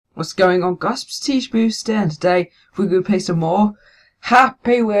What's going on, guys? It's Teach Booster, and today we're going to play some more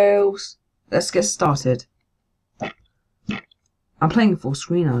Happy Wheels. Let's get started. I'm playing full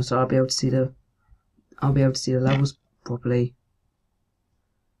screen now, so I'll be able to see the levels properly.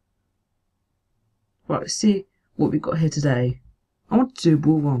 Right, let's see what we've got here today. I want to do a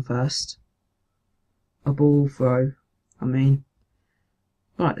ball run first. A ball throw, I mean.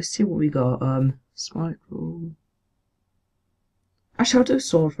 Right, let's see what we got. Spike ball. Actually, I'll do a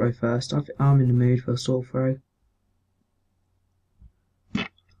sword throw first. I'm in the mood for a sword throw.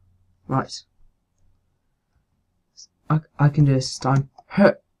 Right. I can do this time.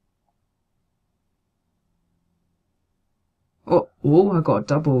 Oh, I got a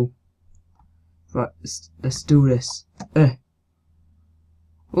double. Right, let's do this.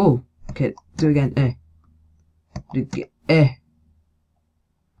 Oh, okay, do it again.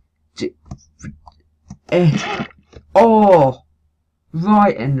 Oh!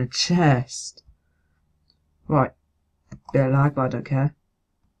 Right in the chest. Right. Bit of lag, but I don't care.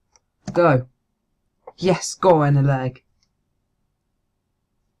 Go. Yes, go in the leg.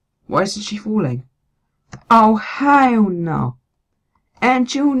 Why isn't she falling? Oh, hell no.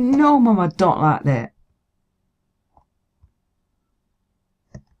 And you know Mama don't like that.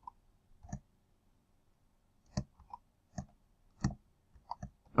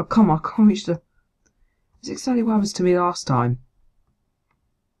 Oh, come on, I can't reach the... It's exactly what happened to me last time.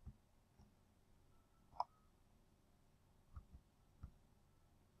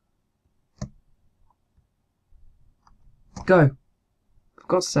 Go. For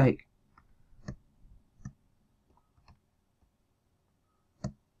God's sake.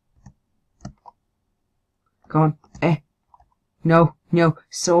 Come on. No. No.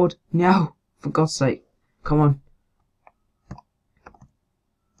 Sword. No. For God's sake. Come on.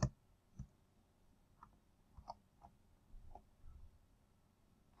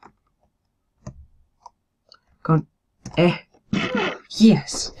 Come on.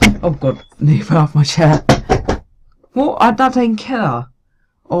 Yes. Oh God. Nearly fell off my chair. What? That ain't killer.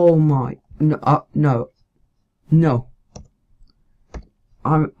 Oh my. No. No. No.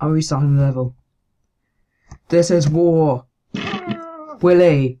 I'm restarting the level. This is war.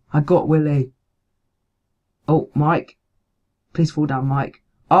 Willie. I got Willie. Oh, Mike. Please fall down, Mike.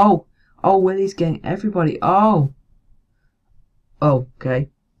 Oh. Oh, Willie's getting everybody. Oh. Oh, okay.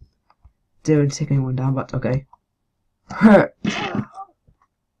 Didn't take anyone down, but okay. Hurt.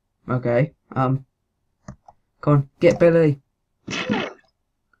 Okay. Come on, get Billy.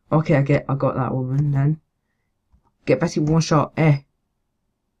 Okay, I got that woman then. Get Betty one shot.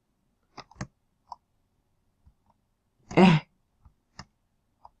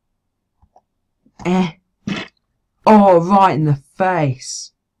 Oh, right in the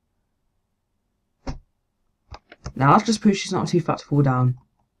face. Now I'll just prove she's not too fat to fall down.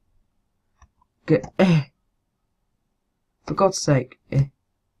 Get for God's sake.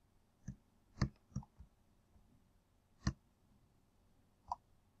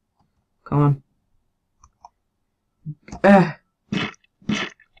 Come on.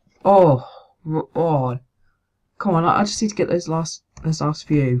 Oh. Come on, I just need to get those last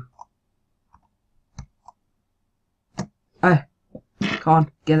few. Come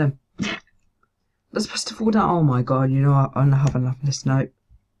on, get them. They're supposed to fall down. Oh my God, you know I don't have enough of this note.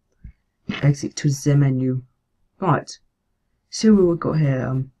 Exit to the menu. Right. See what we've got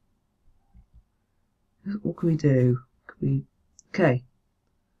here. What can we do? Okay.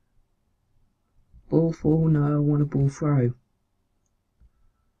 Ball throw, no, I want a ball throw.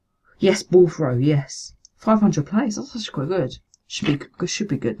 Yes, ball throw, yes. 500 plays, that's actually quite good. Should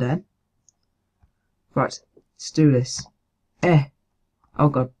be good then. Right, let's do this. Oh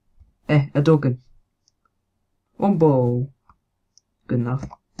God. A doggen. One ball. Good enough.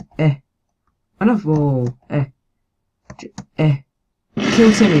 Another ball.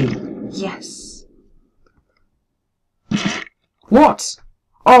 Kill Timmy. Yes. What?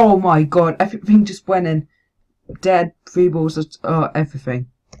 Oh my God, everything just went in. Dead, 3 balls, everything.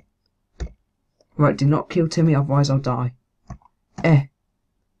 Right, do not kill Timmy, otherwise I'll die.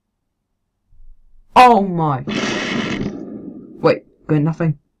 Oh my. Wait, going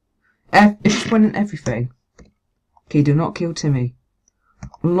nothing. It just went in everything. Okay, do not kill Timmy.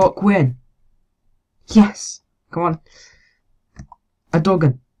 Unlock win. Yes. Come on. A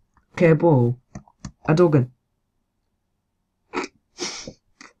doggen. Okay, a ball. A doggen.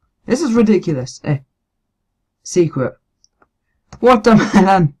 This is ridiculous. Secret.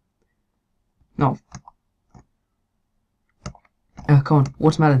 Watermelon. No. Come on.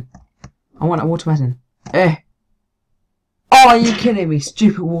 Watermelon. I want a watermelon. Oh, are you kidding me?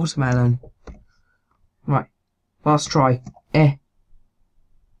 Stupid watermelon. Right. Last try.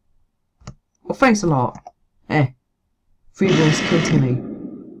 Well, thanks a lot. 3 balls killed Timmy.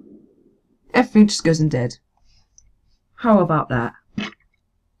 Everything just goes in dead. How about that?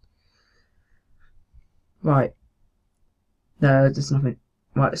 Right. No, there's nothing.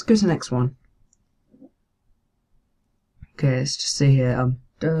 Right, let's go to the next one. Okay, let's just see here.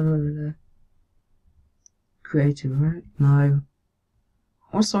 Creative, right? No.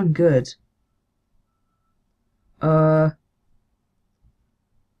 I want something good.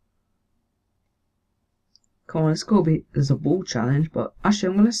 Come on, it's gotta be. There's a ball challenge, but actually,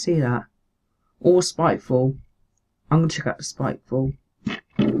 I'm gonna see that. Or Spiteful. I'm gonna check out the Spiteful.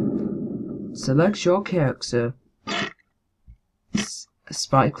 Select your character.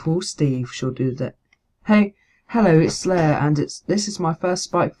 Spiteful Steve shall do that. Hey, hello, it's Slayer, and this is my first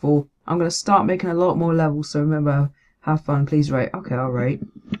Spiteful. I'm gonna start making a lot more levels, so remember, have fun, please rate. Okay, I'll rate.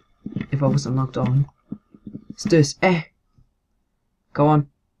 If I wasn't logged on. Let's do this. Go on.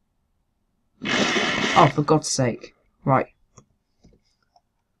 Oh, for God's sake. Right.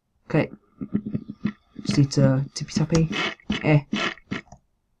 Okay. Just need to tippy tappy.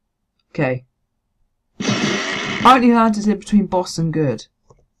 Okay. I only landed in between boss and good.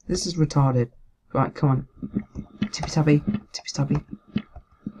 This is retarded. Right, come on. Tippy tappy. Tippy tappy.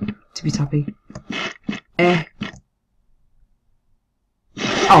 Tippy tappy.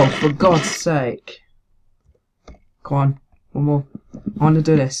 Oh, for God's sake. Come on. One more. I want to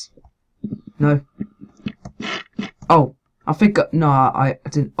do this. No. Oh. I think. No, I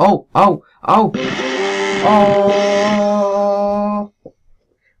didn't. Oh.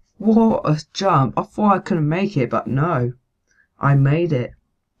 What a jump. I thought I couldn't make it, but no. I made it.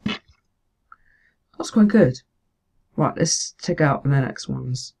 That's quite good. Right, let's check out the next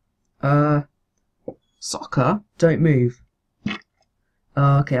ones. Soccer? Don't move.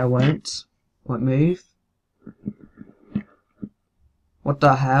 Okay, I won't. Won't move. What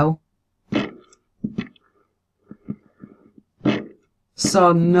the hell?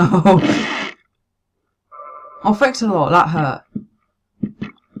 So no. Oh, thanks a lot. That hurt.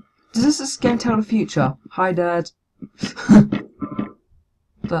 Does this game tell the future? Hi, Dad.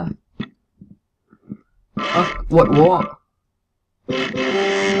 What?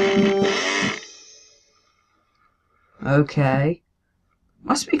 Okay.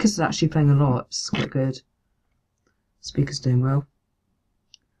 My speaker's actually playing a lot. It's quite good. Speaker's doing well.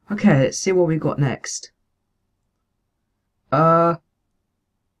 Okay, let's see what we got next. Not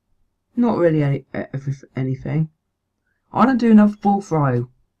really anything. I want to do another ball throw.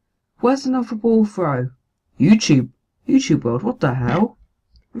 Where's another ball throw? YouTube world, what the hell?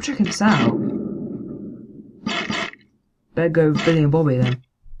 I'm checking this out. Better go with Billy and Bobby then.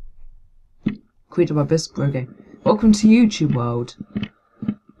 Created by Biscuit Bro Game. Welcome to YouTube world.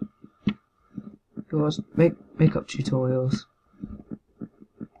 Yours makeup tutorials.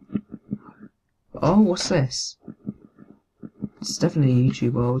 Oh, what's this? It's definitely a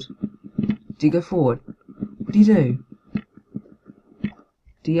YouTube world. Do you go forward? What do you do?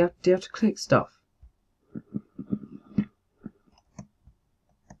 Do you have to click stuff?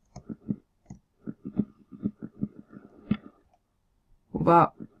 What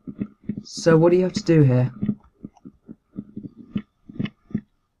about? So what do you have to do here?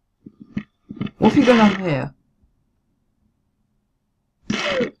 What if you go down here?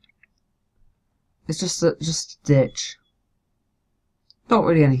 It's just a ditch. Not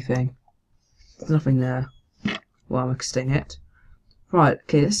really anything. There's nothing there. Well, I'm extending it. Right,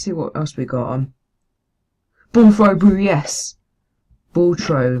 okay, let's see what else we got on. Ball throw, boo, yes! Ball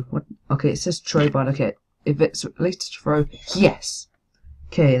throw. What? Okay, it says throw, but okay. If it's related to throw, yes!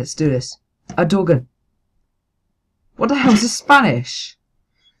 Okay, let's do this. A doggen. What the hell is this Spanish?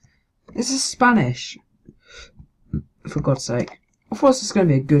 This is Spanish. For God's sake. I thought this was going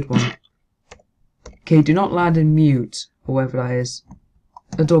to be a good one. Okay, do not land in mute, or whatever that is.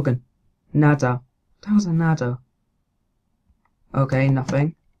 A doggen. Nada. That was a nada. Okay,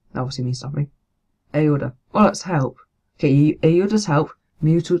 nothing. That obviously means nothing. Aorta. Oh, that's help. Okay, Aorta's help.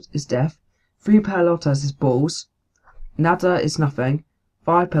 Muted is death. 3 pelotas is balls. Nada is nothing.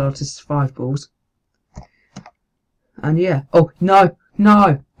 5 pelotas is 5 balls. And yeah. Oh, no.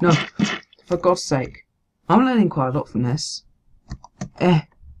 For God's sake. I'm learning quite a lot from this. Come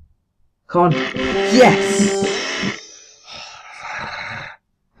on. Yes!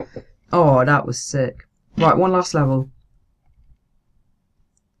 Oh, that was sick. Right, one last level.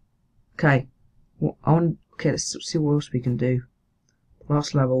 Okay. Okay, let's see what else we can do.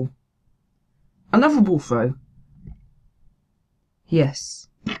 Last level. Another ball throw. Yes.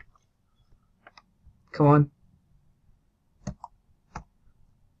 Come on.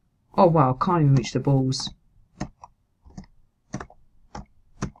 Oh wow, can't even reach the balls.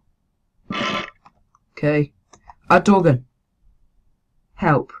 Okay. Doggen.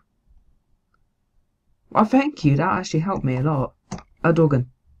 Help. Well, thank you. That actually helped me a lot. Doggen.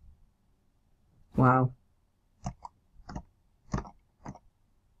 Wow.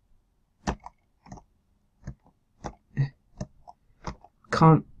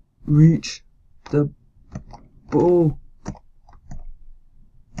 Can't reach the ball.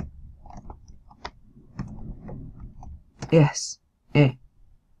 Yes.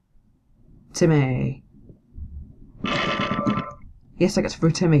 Timmy. Yes, I get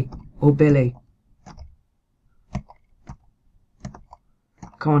through Timmy. Or Billy.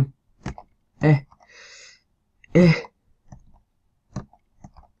 Come on.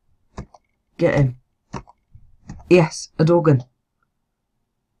 Get him. Yes, a doggen.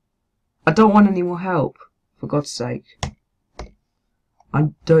 I don't want any more help. For God's sake. I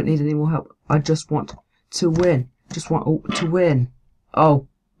don't need any more help. I just want to win. Just want to win. Oh.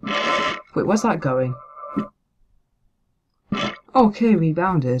 Wait, where's that going? Okay,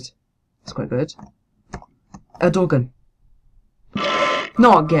 rebounded. That's quite good. A doggen.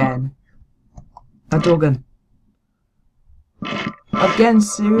 Not again. A doggen. Again,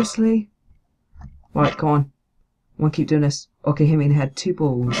 seriously? Right, come on. I want to keep doing this. Okay, hit me in the head. 2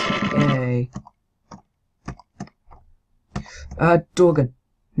 balls. Yay. Doggen.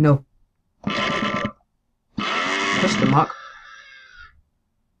 No. Question mark.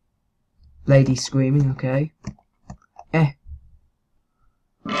 Lady screaming, okay.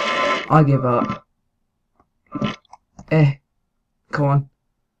 I give up. Come on.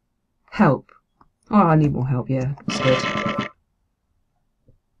 Help. Oh, I need more help, yeah. That's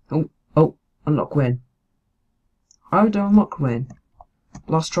good. Oh, unlock win. I would unlock win.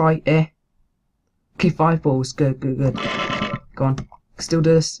 Last try, Okay, 5 balls. Good. Go on. Still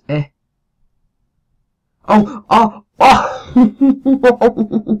do this, Oh!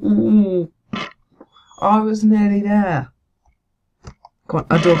 I was nearly there. Come on,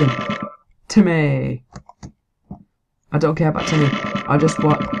 a doggen. Timmy. I don't care about Timmy. I just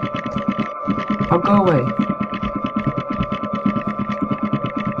want... I'll go away.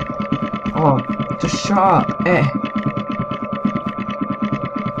 Oh, just shut up.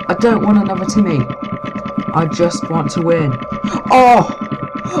 I don't want another Timmy. I just want to win. Oh!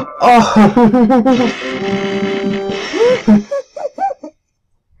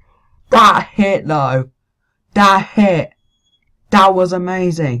 That hit though. That hit. That was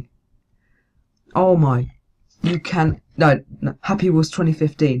amazing. Oh my. You can... No. Happy Wheels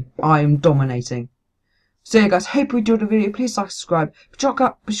 2015. I am dominating. So yeah guys, hope you enjoyed the video. Please like, subscribe. Be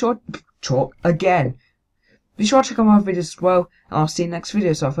sure to check out my videos as well. And I'll see you next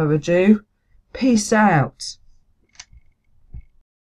video. So without further ado, peace out.